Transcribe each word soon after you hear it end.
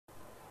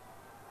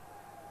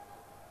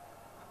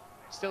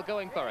Still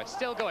going, Boro,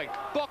 still going.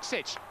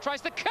 Boksic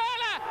tries the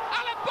curler.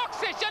 Alen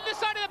Boksic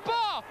underside of the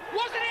bar.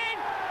 Was it in?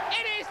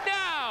 It is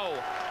now.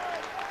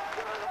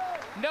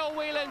 Noel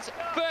Whelan's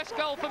first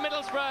goal for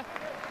Middlesbrough.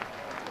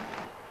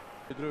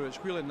 It's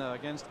Whelan now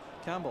against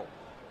Campbell.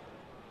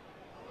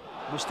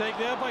 Mistake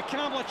there by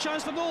Campbell, a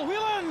chance for Noel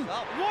Whelan.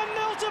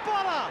 1-0 to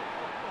Boro.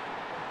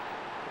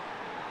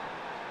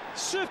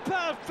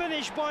 Superb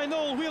finish by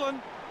Noel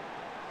Whelan.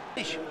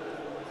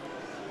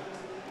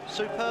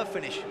 Superb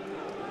finish.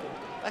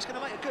 That's going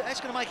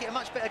to make it a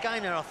much better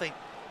game there, I think.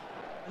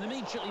 And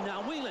immediately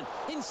now, Whelan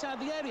inside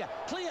the area,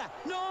 clear.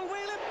 Noel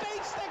Whelan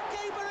beats the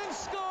keeper and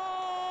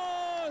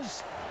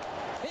scores.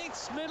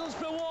 It's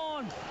Middlesbrough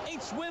 1.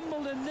 It's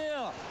Wimbledon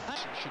 0.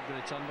 Should be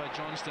returned by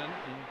Johnston.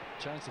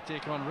 Chance to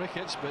take on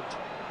Ricketts, but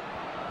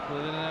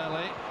within an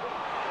alley.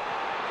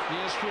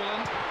 Here's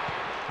Whelan.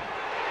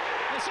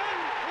 It's in.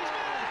 He's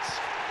made it.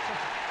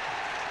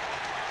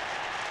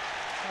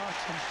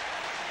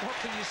 What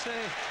can you say?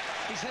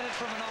 He's headed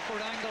from an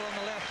upward angle on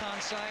the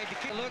left-hand side.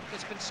 Look,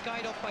 it's been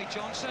skied up by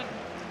Johnson.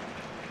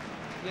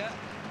 Yeah,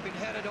 been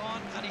headed on,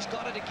 and he's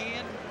got it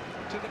again.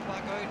 Took it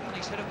back out, and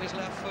he's hit it with his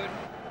left foot.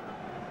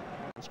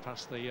 It's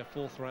past the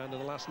fourth round of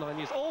the last 9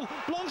 years. Oh,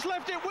 Blanc's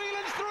left it.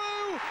 Whelan's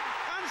through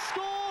and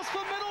scores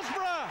for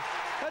Middlesbrough.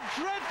 A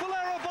dreadful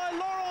error by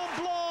Laurent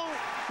Blanc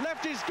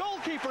left his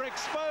goalkeeper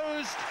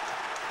exposed.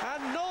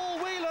 And Noel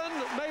Whelan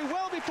may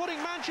well be putting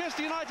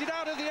Manchester United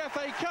out of the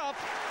FA Cup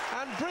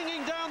and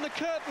bringing down the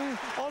curtain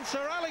on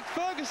Sir Alex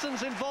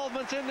Ferguson's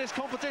involvement in this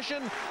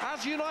competition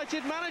as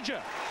United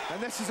manager.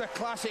 And this is a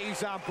classic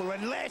example.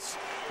 Unless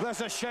there's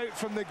a shout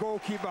from the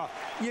goalkeeper,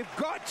 you've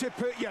got to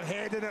put your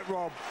head in it,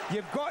 Rob.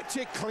 You've got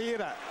to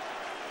clear it.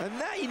 And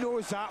that he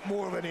knows that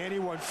more than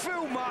anyone.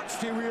 Full marks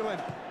to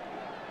Whelan.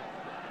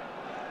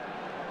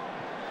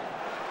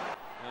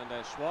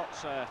 And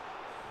Schwartz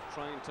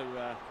trying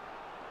to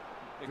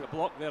make a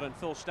block there in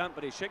full stamp,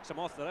 but he shakes him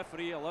off. The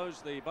referee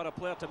allows the Boro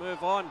player to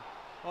move on.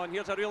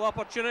 Here's a real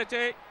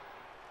opportunity.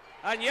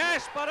 And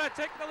yes, Boro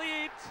take the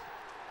lead.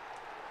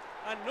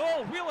 And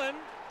Noel Whelan,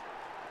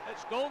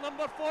 it's goal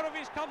number 4 of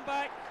his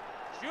comeback.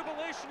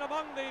 Jubilation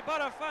among the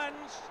Boro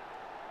fans.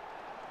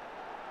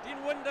 Dean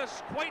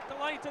Windus quite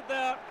delighted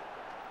there.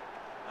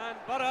 And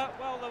Boro,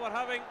 well, they were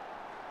having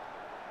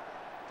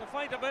to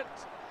fight a bit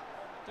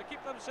to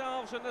keep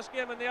themselves in this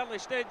game in the early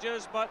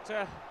stages, but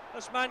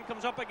this man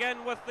comes up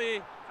again with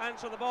the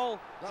answer. The ball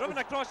driven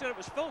across there. It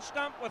was full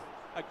stamp with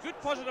a good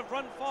positive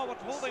run forward,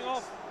 holding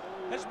off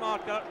his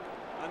marker,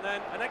 and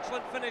then an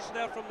excellent finish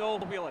there from Noel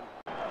Whelan.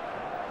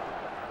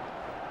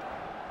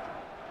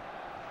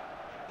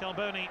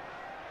 Calboni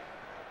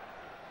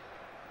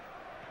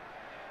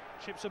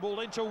chips the ball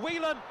into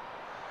Whelan.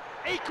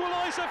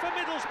 Equaliser for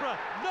Middlesbrough.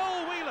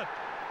 Noel Whelan.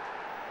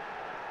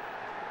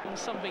 When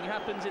something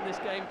happens in this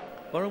game.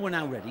 Boro were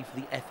now ready for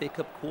the FA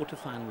Cup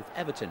quarter-final with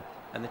Everton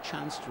and the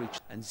chance to reach,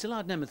 and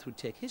Zillard Nemeth would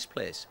take his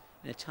place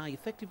in a tie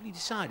effectively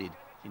decided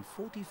in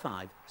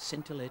 45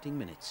 scintillating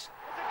minutes.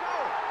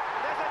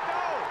 There's a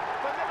goal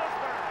for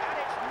Middlesbrough, and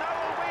it's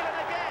Noel Whelan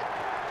again.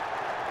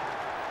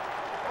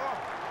 Oh,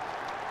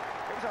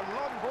 it was a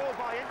long ball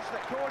by Ince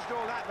that caused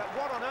all that, but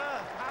what on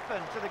earth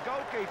happened to the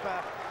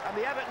goalkeeper and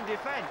the Everton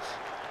defence?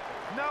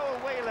 Noel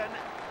Whelan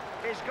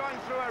is going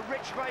through a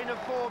rich vein of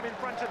form in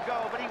front of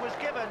goal, but he was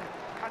given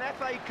an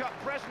FA Cup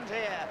present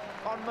here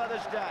on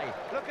Mother's Day.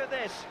 Look at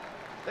this.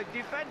 The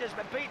defender's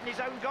beaten his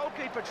own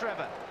goalkeeper,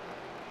 Trevor.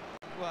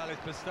 Well,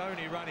 it's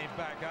Bastoni running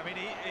back. I mean,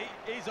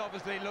 he's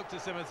obviously looked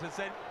at Simmons and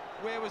said,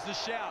 where was the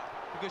shout?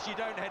 Because you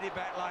don't head it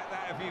back like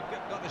that if you've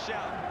got the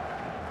shout.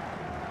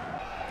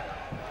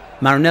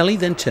 Marinelli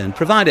then turned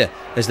provider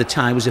as the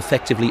tie was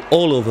effectively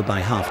all over by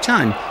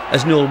half-time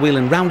as Noel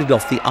Whelan rounded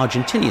off the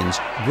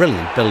Argentinians'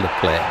 brilliant build-up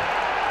play.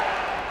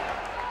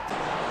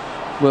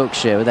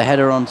 Wiltshire with a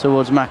header on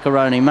towards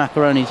Macaroni.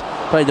 Macaroni's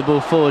played the ball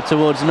forward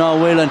towards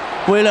Noel Whelan.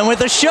 Whelan with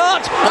the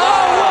shot!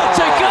 Oh, what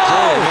a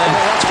goal!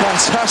 That's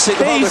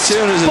fantastic. He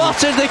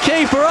spotted the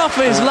keeper off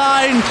his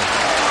line.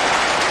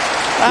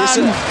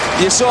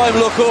 You saw him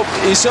look up.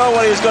 You saw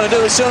what he was going to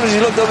do. As soon as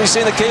he looked up, he's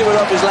seen the keeper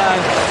off his line.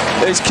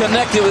 He's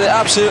connected with it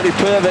absolutely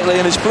perfectly,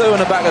 and it's flew in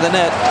the back of the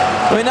net.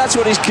 I mean, that's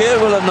what he's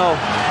capable of now.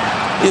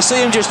 You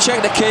see him just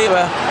check the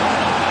keeper.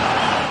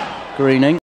 Greening.